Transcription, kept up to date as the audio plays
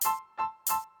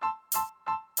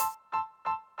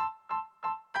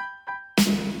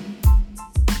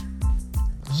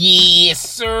Yes,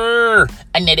 sir.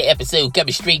 Another episode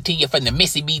coming straight to you from the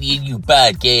Missy Media U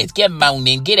podcast. Good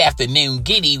morning, good afternoon,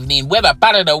 good evening, whatever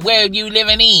part of the world you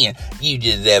living in. You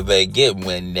just have a good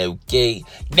one, okay?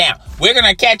 Now, we're going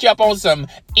to catch up on some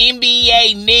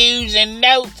NBA news and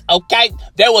notes, okay?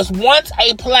 There was once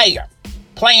a player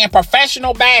playing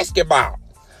professional basketball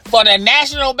for the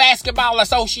National Basketball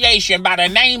Association by the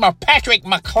name of Patrick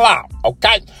McCaw,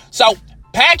 okay? So,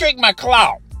 Patrick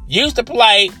McCaw used to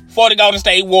play for the Golden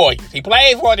State Warriors. He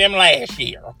played for them last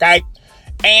year, okay?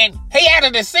 And he had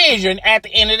a decision at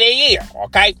the end of the year,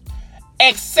 okay?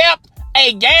 Accept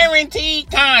a guaranteed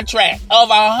contract of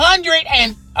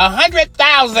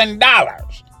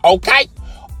 $100,000, okay?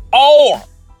 Or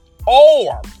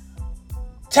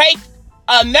take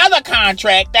another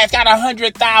contract that's got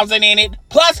 $100,000 in it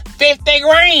plus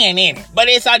 $50,000 in it, but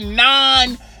it's a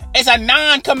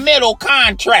non-committal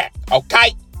contract,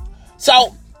 okay?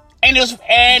 So, and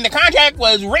the contract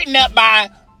was written up by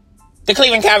the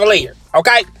Cleveland Cavaliers,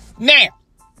 okay? Now,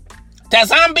 to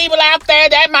some people out there,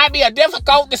 that might be a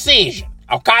difficult decision,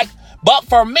 okay? But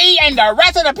for me and the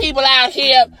rest of the people out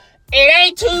here,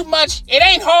 it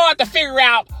ain't hard to figure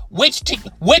out which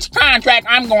contract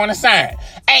I'm going to sign.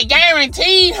 A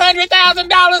guaranteed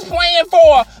 $100,000 playing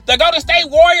for the Golden State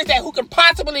Warriors who can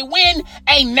possibly win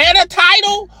another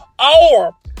title,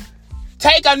 or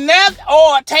take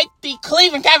the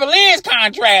Cleveland Cavaliers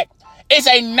contract. It's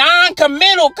a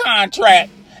non-committal contract.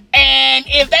 And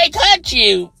if they cut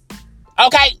you,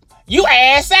 okay, you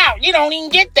ass out. You don't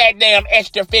even get that damn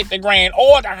extra $50,000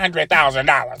 or the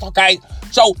 $100,000, okay?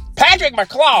 So Patrick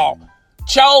McCaw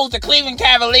chose the Cleveland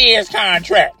Cavaliers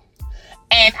contract.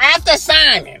 And after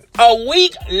signing, a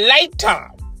week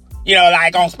later,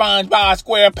 like on SpongeBob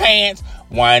SquarePants,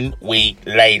 1 week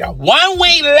later,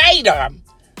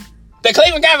 the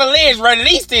Cleveland Cavaliers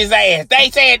released his ass.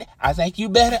 They said, I think we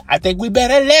better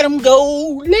let him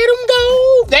go. Let him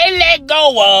go. They let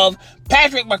go of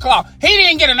Patrick McCaw. He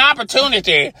didn't get an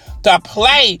opportunity to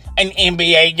play an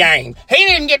NBA game. He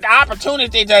didn't get the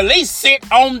opportunity to at least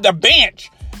sit on the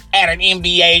bench at an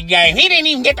NBA game. He didn't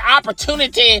even get the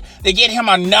opportunity to get him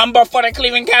a number for the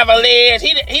Cleveland Cavaliers.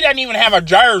 He doesn't even have a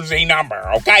jersey number,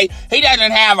 okay? He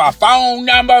doesn't have a phone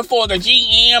number for the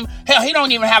GM. Hell, he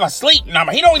don't even have a sleep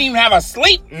number. He don't even have a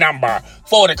sleep number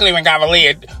for the Cleveland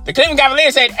Cavaliers. The Cleveland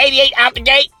Cavaliers said 88 out the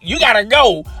gate. You gotta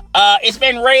go. It's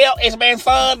been real. It's been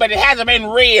fun, but it hasn't been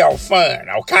real fun,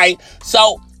 okay?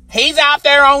 So he's out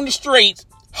there on the streets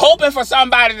hoping for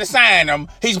somebody to sign him.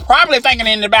 He's probably thinking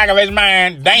in the back of his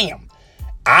mind, damn,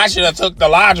 I should have took the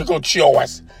logical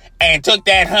choice and took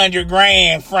that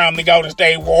 $100,000 from the Golden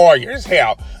State Warriors.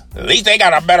 Hell, at least they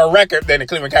got a better record than the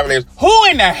Cleveland Cavaliers. Who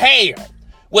in the hell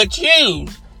would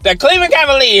choose the Cleveland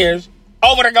Cavaliers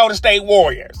over the Golden State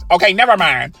Warriors? Okay, never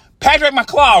mind. Patrick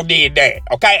McCaw did that,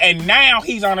 okay? And now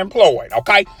he's unemployed,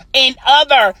 okay? In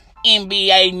other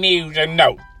NBA news and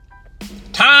notes,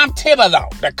 Tom Thibodeau,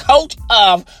 the coach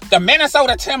of the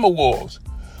Minnesota Timberwolves,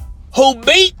 who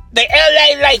beat the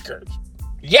LA Lakers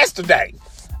yesterday.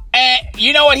 And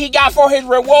you know what he got for his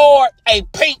reward? A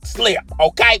pink slip,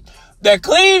 okay? The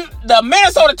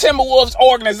Minnesota Timberwolves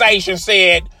organization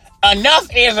said, enough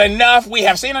is enough. We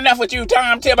have seen enough with you,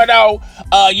 Tom Thibodeau.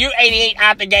 You're 88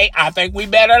 out the gate. I think we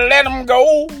better let him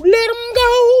go. Let him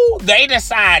go. They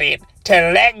decided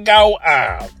to let go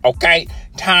of, okay,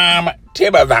 Tom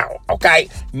Thibodeau, okay?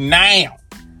 Now,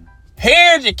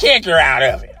 here's the kicker out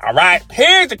of it, all right?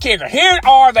 Here's the kicker. Here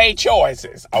are their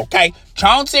choices, okay?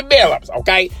 Chauncey Billups,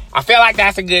 okay? I feel like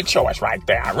that's a good choice right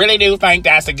there. I really do think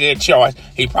that's a good choice.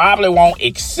 He probably won't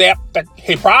accept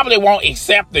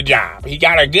the job. He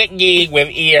got a good gig with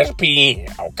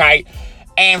ESPN, okay?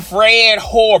 And Fred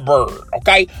Hoiberg,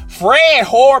 okay? Fred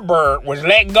Hoiberg was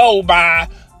let go by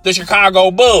the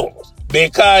Chicago Bulls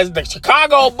because the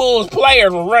Chicago Bulls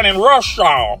players were running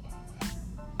roughshod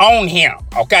on him,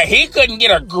 okay? He couldn't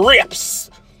get a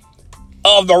grips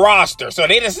of the roster, so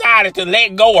they decided to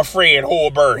let go of Fred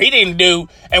Hoiberg. He didn't do,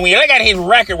 and when you look at his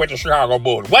record with the Chicago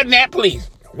Bulls, wasn't that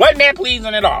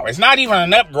pleasing at all. It's not even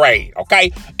an upgrade,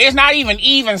 okay? It's not even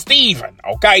Steven,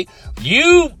 okay?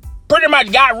 You pretty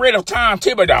much got rid of Tom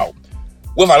Thibodeau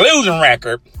with a losing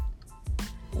record,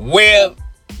 with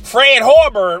Fred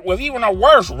Hoiberg with even a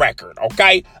worse record,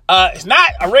 okay? It's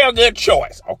not a real good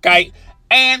choice, okay?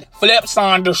 And Flip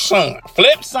Saunders' son.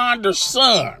 They're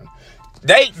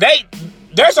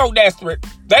so desperate.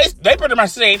 They pretty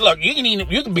much say, look,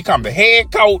 you can become the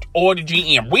head coach or the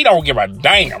GM. We don't give a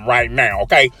damn right now,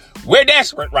 okay? We're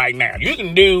desperate right now. You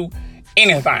can do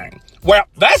anything. Well,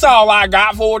 that's all I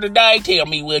got for today. Tell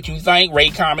me what you think.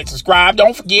 Rate, comment, subscribe.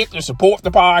 Don't forget to support the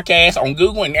podcast on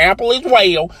Google and Apple as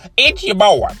well. It's your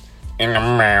boy, in the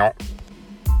mouth.